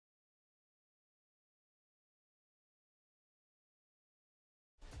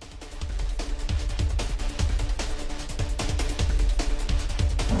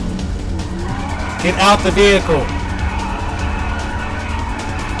Get out the vehicle.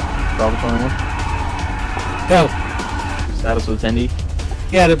 Bravo 21. Go. Status with attendee.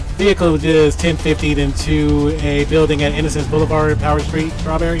 Yeah, the vehicle is 1050 into a building at Innocence Boulevard, Power Street,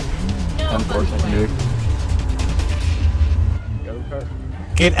 Strawberry. 10-4 secondary.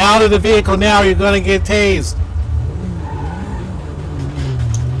 Get out of the vehicle now, or you're gonna get tased.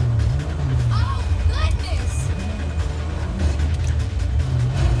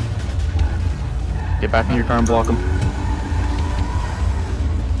 Get back in your car and block them.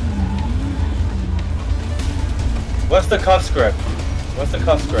 What's the cuff script? What's the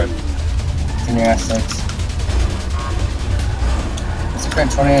cuff script? In your S6. It's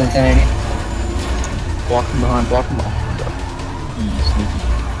print 20 and 1080. Block them behind, block them behind. Sneaky.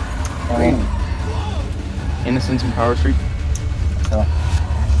 20. Innocence and Power Street. Cool.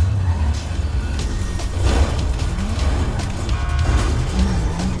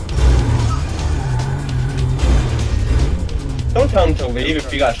 Don't tell him to leave if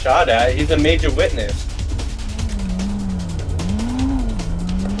he got shot at. He's a major witness.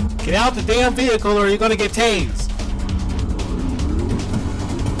 Get out the damn vehicle, or you're gonna get tased.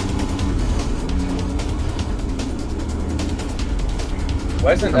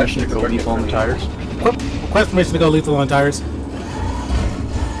 Why isn't that Permission to go lethal on the tires. Request permission to go lethal on tires.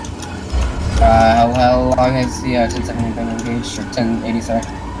 How long has the 1070 been engaged? Or 1080, sorry.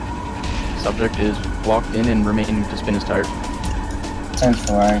 Subject is blocked in and remaining to spin his tires.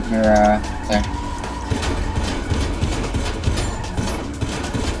 10-4, you're clear.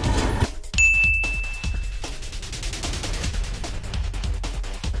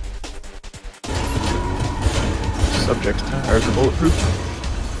 Subject's tires are bulletproof.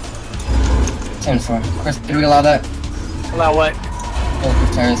 10-4. Chris, did we allow that? Allow what?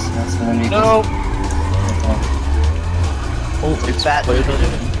 Bulletproof tires. That's for the vehicles. No. Oh, it's Fat. players.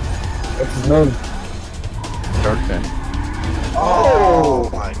 What's his name? Dark fan. Oh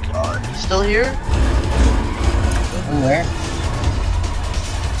my god. You still here? Ooh, where?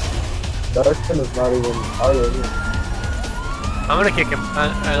 Darkton is not even out of here. I'm gonna kick him.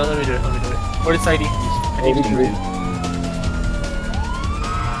 Let me do it. What is ID? 83.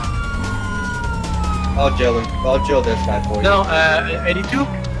 I'll jail him. I'll jail this guy for you. No, 82?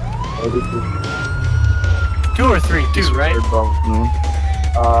 82. 2 or 3? 2, right? No.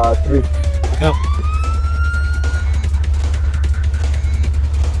 3. Go.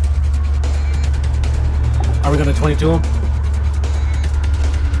 Are we gonna 22 him?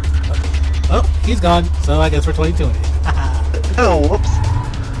 Oh, he's gone. So I guess we're 22ing it. Oh, whoops.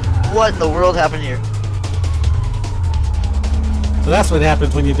 What in the world happened here? So that's what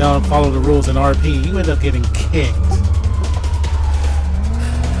happens when you don't follow the rules in RP. You end up getting kicked.